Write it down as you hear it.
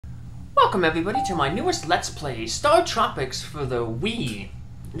Welcome everybody to my newest Let's Play, Star Tropics for the Wii.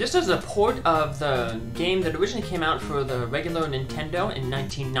 This is a port of the game that originally came out for the regular Nintendo in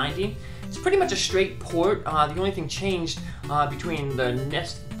 1990. It's pretty much a straight port. The only thing changed between the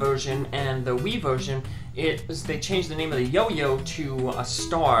NES version and the Wii version is they changed the name of the yo-yo to a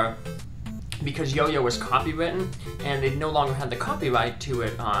star because yo-yo was copywritten and they no longer had the copyright to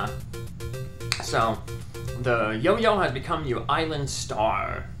it. So the yo-yo has become your island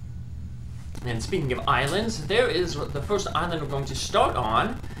star. And speaking of islands, there is the first island we're going to start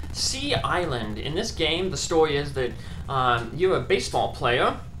on, Sea Island. In this game, the story is that you're a baseball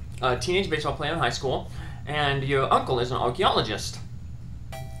player, a teenage baseball player in high school, and your uncle is an archeologist.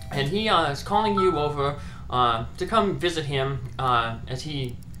 And he is calling you over to come visit him as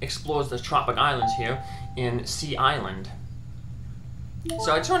he explores the tropic islands here in Sea Island.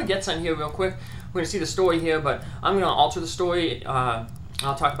 So I just want to get something here real quick. We're going to see the story here, but I'm going to alter the story.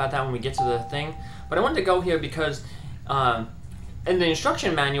 I'll talk about that when we get to the thing. But I wanted to go here because in the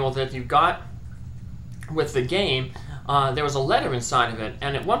instruction manual that you got with the game, there was a letter inside of it.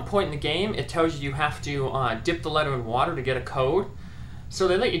 And at one point in the game, it tells you have to dip the letter in water to get a code. So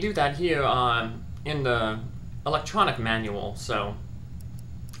they let you do that here in the electronic manual. So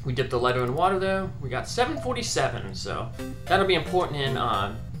we dipped the letter in water there. We got 747. So that'll be important in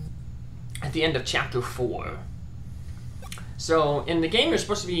at the end of Chapter 4. So, in the game, you're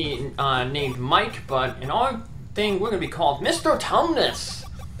supposed to be named Mike, but in our thing, we're going to be called Mr. Tumnus.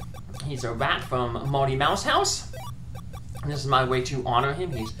 He's a rat from Mighty Mouse House. And this is my way to honor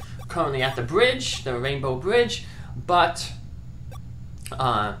him. He's currently at the bridge, the Rainbow Bridge, but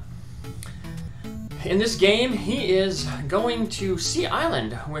in this game, he is going to Sea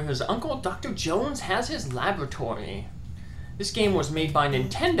Island, where his uncle, Dr. Jones, has his laboratory. This game was made by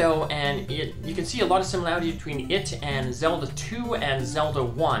Nintendo, and you can see a lot of similarity between it and Zelda 2 and Zelda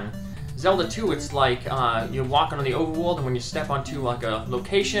 1. Zelda 2, it's like you're walking on the overworld, and when you step onto like a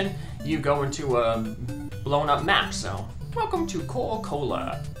location, you go into a blown-up map. So, welcome to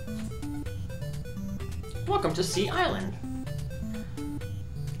Coca-Cola. Welcome to Sea Island.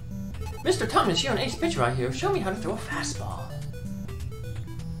 Mr. Tumnus, you're an ace pitcher right here. Show me how to throw a fastball.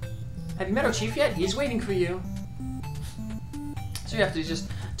 Have you met our chief yet? He's waiting for you. So you have to just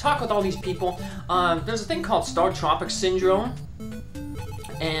talk with all these people. There's a thing called Star Tropics syndrome,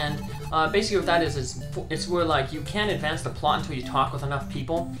 and basically what that is it's where like you can't advance the plot until you talk with enough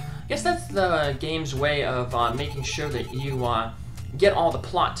people. I guess that's the game's way of making sure that you get all the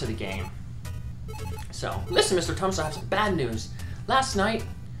plot to the game. So listen, Mr. Tumnus, I have some bad news. Last night,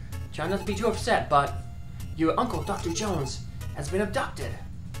 try not to be too upset, but your uncle, Dr. Jones, has been abducted.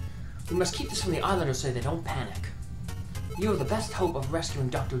 We must keep this from the islanders so they don't panic. You are the best hope of rescuing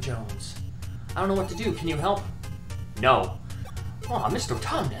Dr. Jones. I don't know what to do. Can you help? No. Aw, Mr.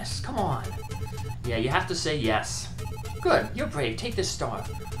 Tumnus, come on. Yeah, you have to say yes. Good, you're brave. Take this star.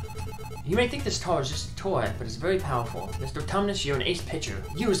 You may think this star is just a toy, but it's very powerful. Mr. Tumnus, you're an ace pitcher.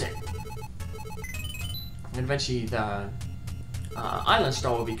 Use it. And eventually the island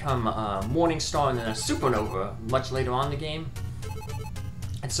star will become a morning star and then a supernova much later on in the game.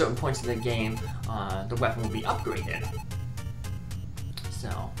 At certain points in the game, the weapon will be upgraded.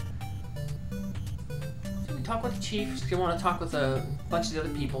 So we talk with the chief. Still want to talk with a bunch of the other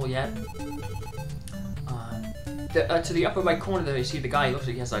people yet. To the upper right corner there, you see the guy. He looks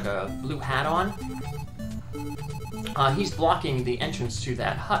like he has like a blue hat on. He's blocking the entrance to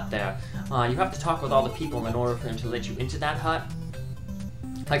that hut there. You have to talk with all the people in order for him to let you into that hut.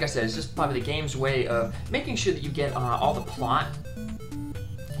 Like I said, it's just probably the game's way of making sure that you get all the plot.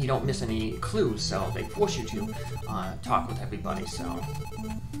 You don't miss any clues, so they force you to talk with everybody. So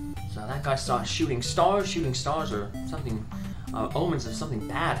that guy saw shooting stars. Shooting stars or something, omens of something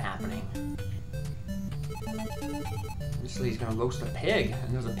bad happening. Obviously, he's gonna roast a pig,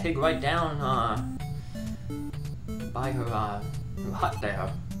 and there's a pig right down by her hut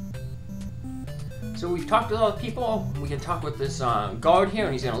there. So we've talked with all the people. We can talk with this guard here,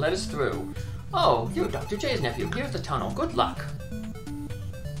 and he's gonna let us through. Oh, you're Dr. J's nephew. Here's the tunnel. Good luck.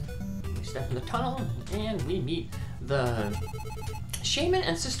 Step in the tunnel, and we meet the shaman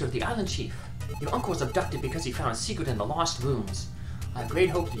and sister of the island chief. Your uncle was abducted because he found a secret in the lost rooms. I have great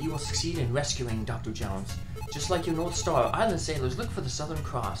hope that you will succeed in rescuing Dr. Jones. Just like your North Star, island sailors look for the Southern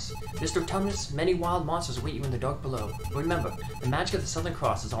Cross. Mr. Tumnus, many wild monsters await you in the dark below. But remember, the magic of the Southern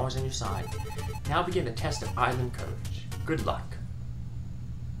Cross is always on your side. Now begin the test of island courage. Good luck.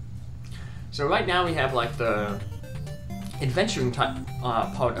 So right now we have like the adventuring type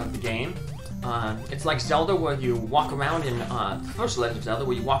part of the game. It's like Zelda, where you walk around in the first Legend of Zelda,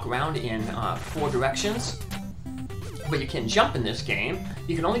 where you walk around in 4 directions. but you can jump in this game.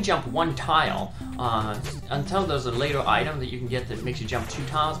 You can only jump one tile until there's a later item that you can get that makes you jump 2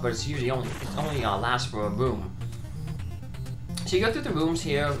 tiles, but it's usually only lasts for a room. So you go through the rooms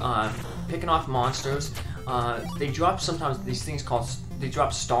here, picking off monsters. They drop sometimes these things they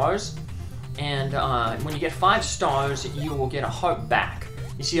drop stars, and when you get 5 stars, you will get a heart back.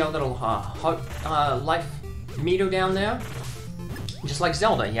 You see our little heart life meter down there? Just like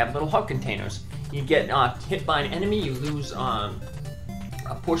Zelda, you have little heart containers. You get hit by an enemy, you lose a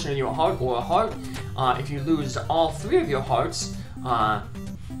portion of your heart or a heart. If you lose all 3 of your hearts,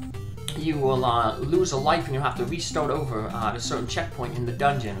 you will lose a life and you'll have to restart over at a certain checkpoint in the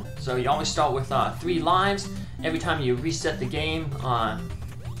dungeon. So you always start with 3 lives. Every time you reset the game,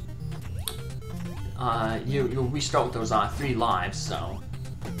 you'll restart with those 3 lives. So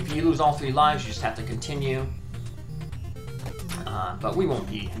if you lose all 3 lives, you just have to continue. But we won't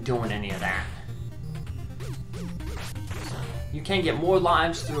be doing any of that. You can get more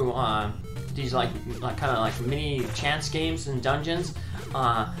lives through these kind of like mini chance games and dungeons.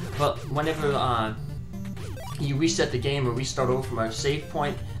 But whenever you reset the game or restart over from a save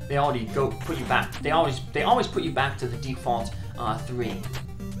point, they already put you back. They always put you back to the default 3.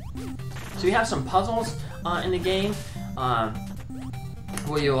 So you have some puzzles in the game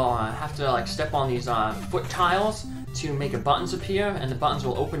where you'll have to like step on these foot tiles to make buttons appear, and the buttons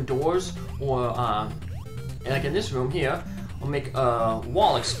will open doors, or like in this room here, will make a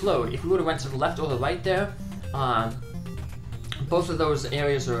wall explode. If you would have went to the left or the right there, both of those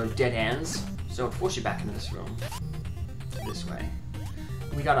areas are dead ends, so it'll force you back into this room. This way.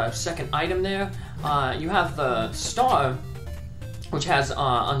 We got a second item there. You have the star, which has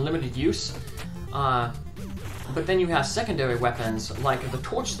unlimited use, but then you have secondary weapons like the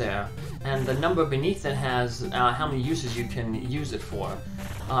torch there, and the number beneath it has how many uses you can use it for.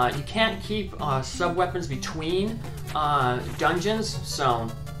 You can't keep sub-weapons between dungeons, so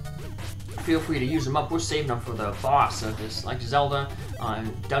feel free to use them up. We're saving them for the boss of this. Like Zelda,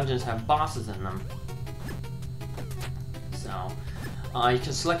 dungeons have bosses in them. So you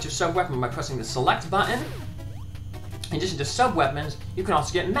can select your sub-weapon by pressing the select button. In addition to sub-weapons, you can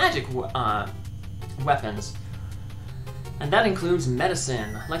also get magic weapons. And that includes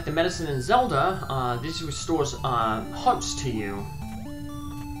medicine. Like the medicine in Zelda, this restores hearts to you.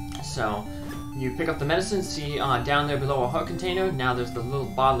 So you pick up the medicine, see down there below a heart container, now there's the little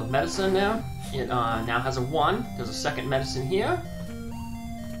bottle of medicine there. It now has a 1. There's a second medicine here.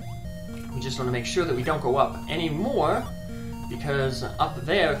 We just want to make sure that we don't go up anymore, because up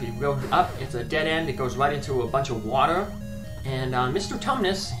there, if you go up, it's a dead end. It goes right into a bunch of water. And Mr.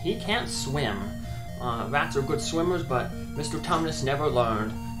 Tumnus, he can't swim. Rats are good swimmers, but Mr. Tumnus never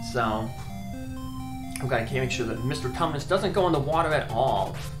learned. So we've got to make sure that Mr. Tumnus doesn't go in the water at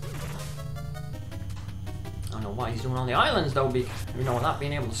all. I don't know what he's doing on the islands, though, not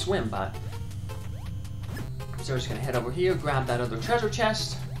being able to swim, but... So we're just going to head over here, grab that other treasure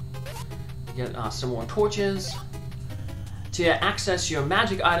chest, get some more torches. To access your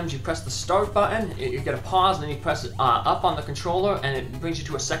magic items, you press the start button, you get a pause, and then you press up on the controller, and it brings you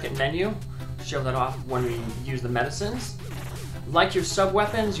to a second menu. Show that off when we use the medicines. Like your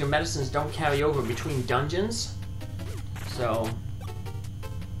sub-weapons, your medicines don't carry over between dungeons. So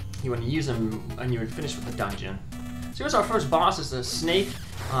you want to use them when you're finished with the dungeon. So here's our first boss. It's a snake.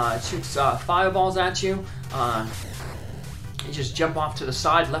 It shoots fireballs at you. You just jump off to the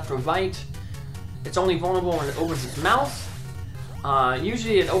side, left or right. It's only vulnerable when it opens its mouth.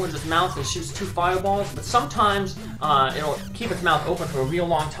 Usually it opens its mouth and shoots 2 fireballs, but sometimes it'll keep its mouth open for a real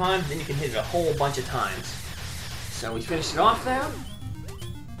long time, then you can hit it a whole bunch of times. So we finished it off there.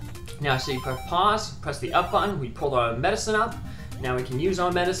 Now, so you press pause, press the up button, we pull our medicine up. Now we can use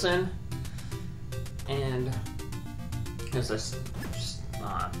our medicine. And there's this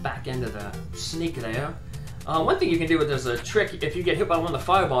back end of the snake there. One thing you can do with this trick, if you get hit by one of the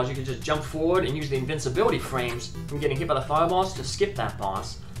fireballs, you can just jump forward and use the invincibility frames from getting hit by the fireballs to skip that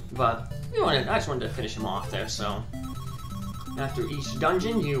boss. But I just wanted to finish him off there, so... After each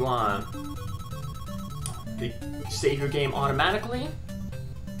dungeon, you save your game automatically.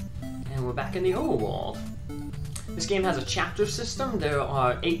 And we're back in the overworld. This game has a chapter system. There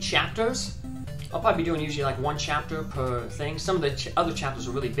are 8 chapters. I'll probably be doing usually like 1 chapter per thing. Some of the other chapters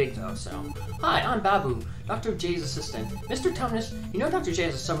are really big though, so... Hi, I'm Babu, Dr. J's assistant. Mr. Tumnus, you know Dr. J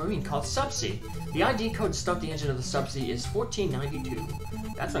has a submarine called Subsea. The ID code to start the engine of the Subsea is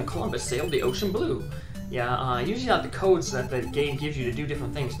 1492. That's when Columbus sailed the ocean blue. Yeah, usually the codes that the game gives you to do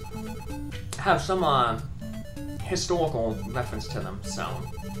different things have some historical reference to them, so...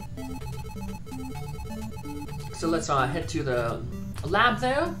 So let's head to the lab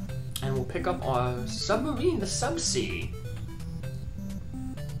there. and we'll pick up our submarine, the Subsea.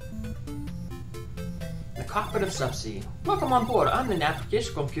 The cockpit of Subsea. Welcome on board. I'm the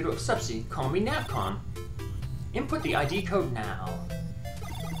navigation computer of Subsea. Call me Navcom. Input the ID code now.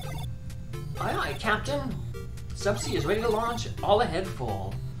 Aye aye, Captain. Subsea is ready to launch. All ahead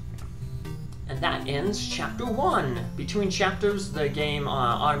full. And that ends Chapter 1. Between chapters, the game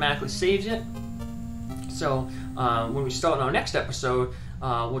automatically saves it. So when we start on our next episode,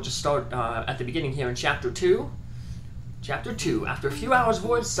 we'll just start at the beginning here in Chapter 2. Chapter 2. After a few hours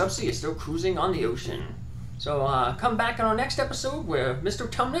voyage, Subsea is still cruising on the ocean. So come back in our next episode where Mr.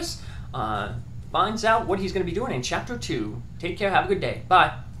 Tumnus finds out what he's going to be doing in Chapter 2. Take care. Have a good day.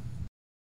 Bye.